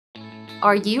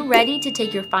Are you ready to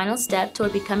take your final step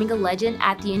toward becoming a legend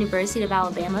at the University of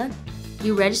Alabama?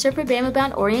 You registered for Bama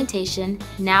Bound orientation.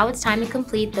 Now it's time to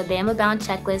complete the Bama Bound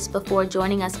checklist before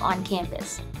joining us on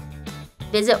campus.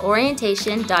 Visit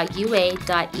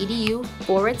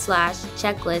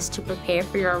orientation.ua.edu/checklist to prepare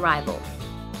for your arrival.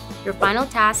 Your final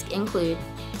tasks include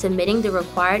submitting the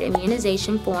required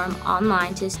immunization form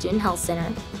online to the Student Health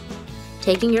Center,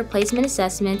 taking your placement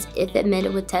assessments if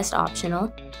admitted with test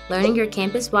optional, learning your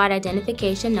campus-wide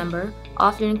identification number,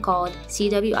 often called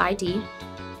CWID,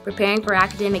 preparing for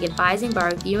academic advising by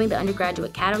reviewing the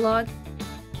undergraduate catalog,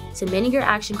 submitting your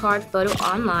action card photo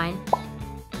online,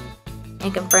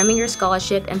 and confirming your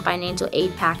scholarship and financial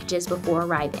aid packages before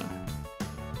arriving.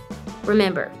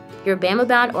 Remember, your Bama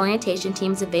Bound orientation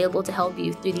team is available to help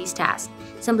you through these tasks.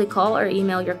 Simply call or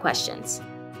email your questions.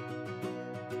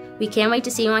 We can't wait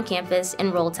to see you on campus.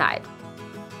 Enroll Tide.